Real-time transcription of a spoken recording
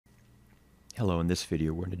Hello, in this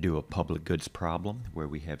video we're going to do a public goods problem where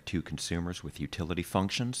we have two consumers with utility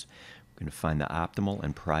functions. We're going to find the optimal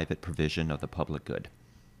and private provision of the public good.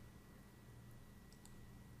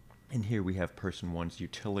 And here we have person one's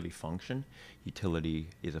utility function. Utility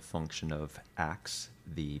is a function of X,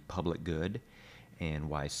 the public good,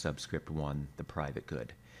 and Y subscript 1, the private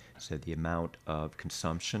good. So the amount of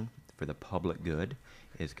consumption for the public good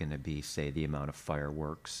is going to be, say, the amount of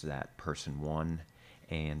fireworks that person 1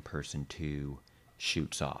 and person 2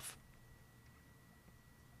 shoots off.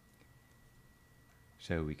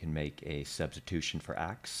 So we can make a substitution for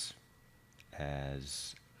X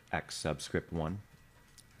as X subscript 1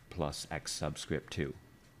 plus X subscript 2.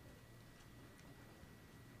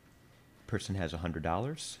 Person has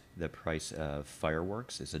 $100. The price of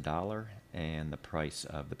fireworks is $1, and the price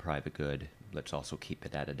of the private good, let's also keep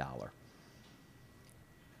it at $1.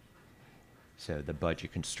 So the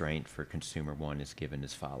budget constraint for consumer 1 is given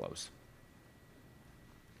as follows.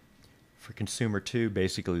 For consumer 2,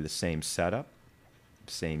 basically the same setup,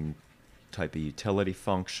 same type of utility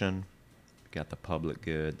function. We've got the public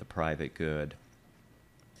good, the private good,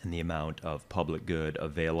 and the amount of public good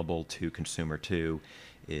available to consumer 2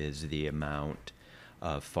 is the amount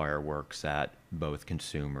of fireworks that both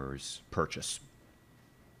consumers purchase.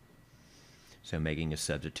 So making a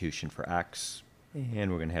substitution for X,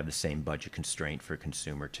 and we're going to have the same budget constraint for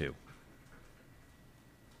consumer 2.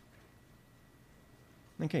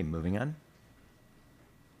 Okay, moving on.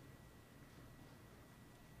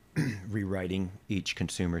 Rewriting each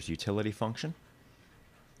consumer's utility function.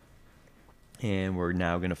 And we're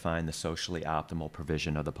now going to find the socially optimal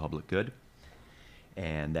provision of the public good.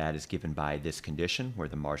 And that is given by this condition, where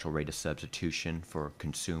the marginal rate of substitution for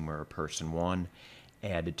consumer person 1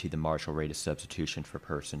 added to the marginal rate of substitution for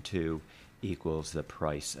person 2 equals the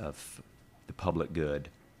price of the public good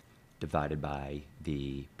divided by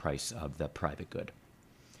the price of the private good.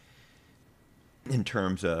 In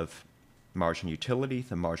terms of marginal utility,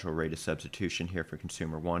 the marginal rate of substitution here for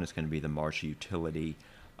consumer 1 is going to be the marginal utility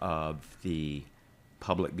of the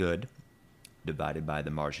public good divided by the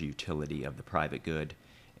marginal utility of the private good,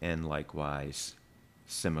 and likewise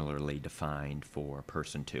similarly defined for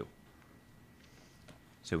person 2.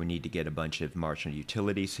 So we need to get a bunch of marginal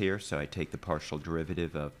utilities here, so I take the partial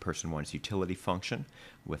derivative of person 1's utility function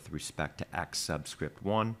with respect to X subscript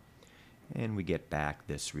 1, and we get back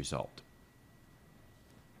this result.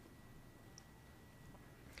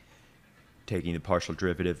 Taking the partial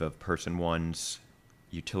derivative of person 1's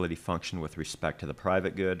utility function with respect to the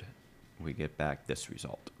private good, we get back this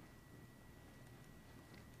result.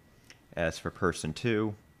 As for person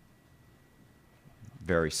 2,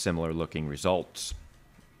 very similar looking results.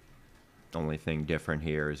 The only thing different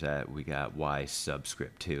here is that we got Y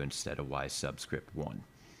subscript 2 instead of Y subscript 1.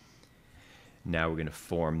 Now we're going to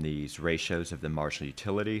form these ratios of the marginal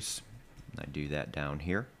utilities. I do that down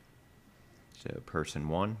here. So person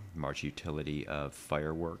 1, marginal utility of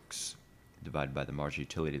fireworks divided by the marginal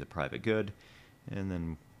utility of the private good, and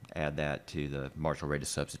then add that to the marginal rate of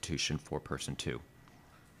substitution for person 2.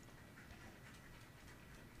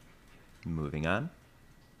 Moving on.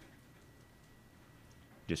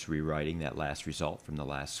 Just rewriting that last result from the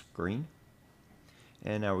last screen.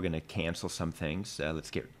 And now we're going to cancel some things. Let's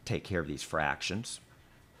take care of these fractions.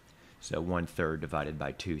 So 1/3 divided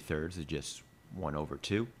by 2/3 is just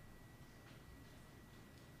 1/2.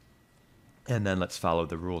 And then let's follow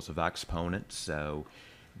the rules of exponents. So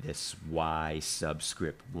this Y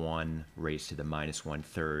subscript 1 raised to the minus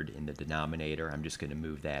 1/3 in the denominator, I'm just going to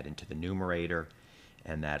move that into the numerator,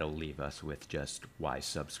 and that'll leave us with just Y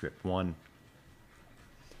subscript 1.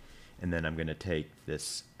 And then I'm going to take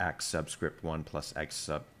this X subscript 1 plus X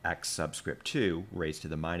subscript 2 raised to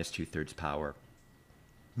the minus 2/3 power,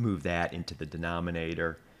 move that into the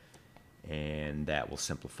denominator, and that will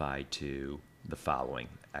simplify to the following: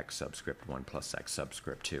 X subscript 1 plus X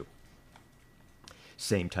subscript 2.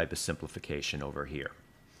 Same type of simplification over here.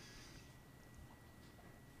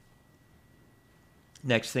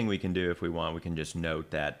 Next thing we can do, if we want, we can just note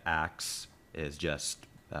that X is just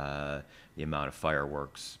the amount of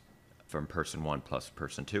fireworks from person 1 plus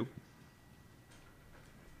person 2.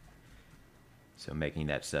 So making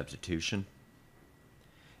that substitution.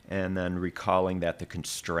 And then recalling that the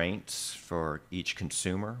constraints for each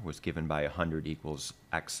consumer was given by 100 equals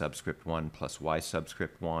X subscript 1 plus Y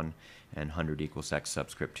subscript 1, and 100 equals X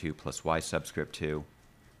subscript 2 plus Y subscript 2.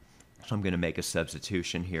 So I'm going to make a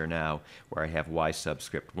substitution here now where I have Y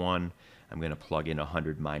subscript 1. I'm going to plug in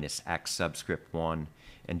 100 minus X subscript 1,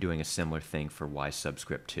 and doing a similar thing for Y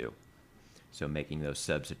subscript 2. So making those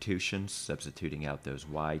substitutions, substituting out those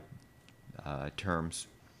Y terms,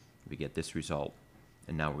 we get this result.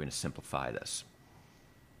 And now we're going to simplify this.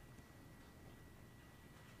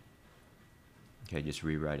 Okay, just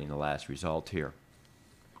rewriting the last result here.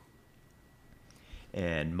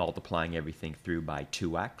 And multiplying everything through by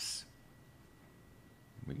 2x.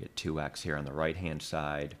 We get 2x here on the right-hand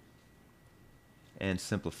side. And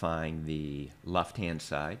simplifying the left-hand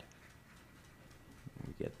side.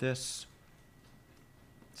 We get this.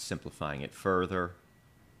 Simplifying it further.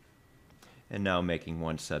 And now making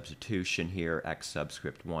one substitution here. X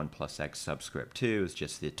subscript 1 plus X subscript 2 is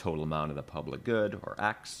just the total amount of the public good, or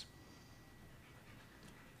X.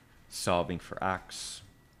 Solving for X.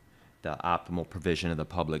 The optimal provision of the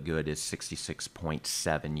public good is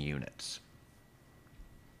 66.7 units.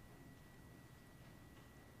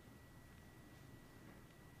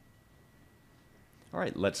 All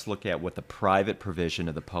right, let's look at what the private provision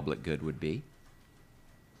of the public good would be,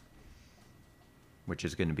 which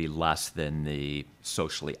is going to be less than the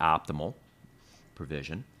socially optimal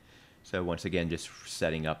provision. So once again, just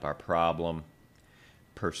setting up our problem.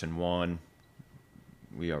 Person 1,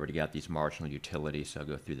 we already got these marginal utilities, so I'll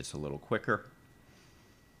go through this a little quicker.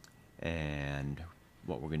 And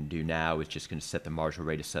what we're going to do now is just going to set the marginal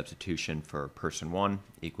rate of substitution for person 1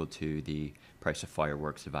 equal to the price of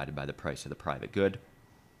fireworks divided by the price of the private good.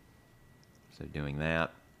 So doing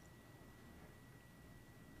that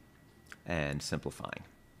and simplifying.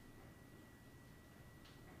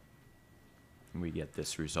 And we get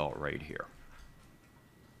this result right here.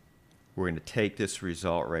 We're going to take this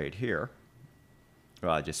result right here.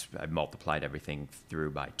 Well, I multiplied everything through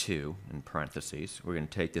by 2 in parentheses. We're going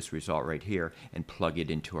to take this result right here and plug it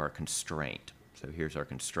into our constraint. So here's our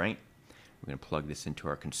constraint. We're going to plug this into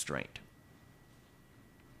our constraint.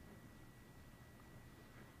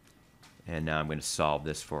 And now I'm going to solve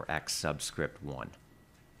this for X subscript 1.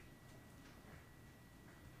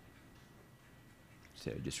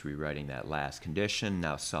 So just rewriting that last condition,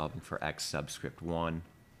 now solving for X subscript 1.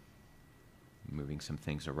 Moving some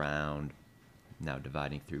things around. Now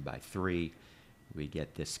dividing through by 3, we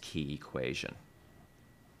get this key equation.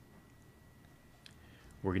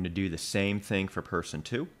 We're going to do the same thing for person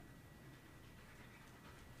 2.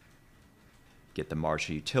 Get the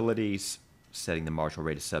marginal utilities, setting the marginal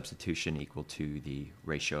rate of substitution equal to the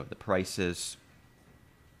ratio of the prices.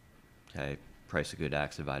 Okay, price of good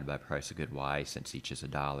X divided by price of good Y, since each is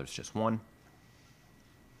 $1, it's just 1.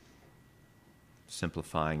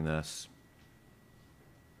 Simplifying this.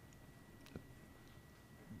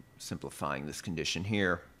 Simplifying this condition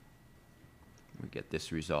here, we get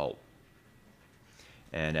this result.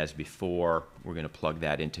 And as before, we're going to plug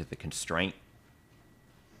that into the constraint.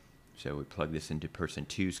 So we plug this into person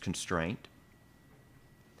 2's constraint.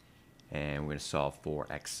 And we're going to solve for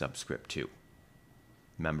X subscript 2.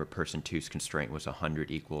 Remember, person 2's constraint was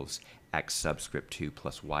 100 equals X subscript 2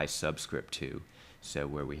 plus Y subscript 2. So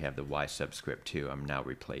where we have the Y subscript 2, I'm now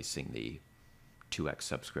replacing the 2X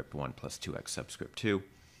subscript 1 plus 2X subscript 2.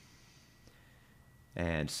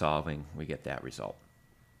 And solving, we get that result.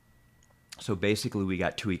 So basically, we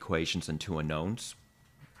got 2 equations and 2 unknowns.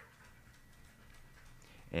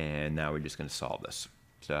 And now we're just going to solve this.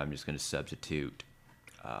 So I'm just going to substitute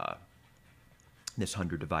this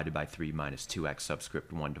 100 divided by 3 minus 2x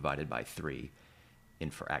subscript 1 divided by 3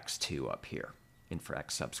 in for x2 up here, in for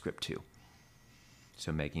x subscript 2.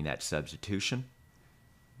 So making that substitution,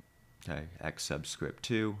 okay, x subscript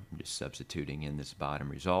 2, I'm just substituting in this bottom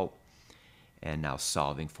result. And now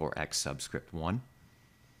solving for x subscript 1.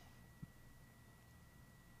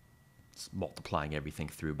 It's multiplying everything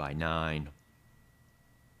through by 9.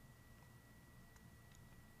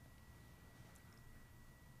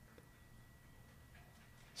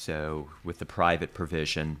 So with the private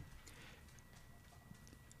provision,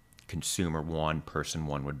 consumer 1, person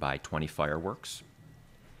 1 would buy 20 fireworks.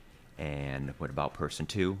 And what about person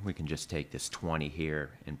 2? We can just take this 20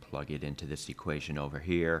 here and plug it into this equation over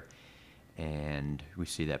here. And we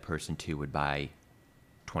see that person 2 would buy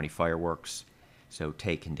 20 fireworks. So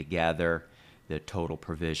taken together, the total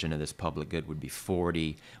provision of this public good would be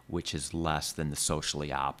 40, which is less than the socially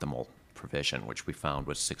optimal provision, which we found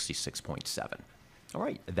was 66.7. All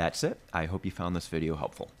right, that's it. I hope you found this video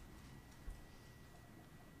helpful.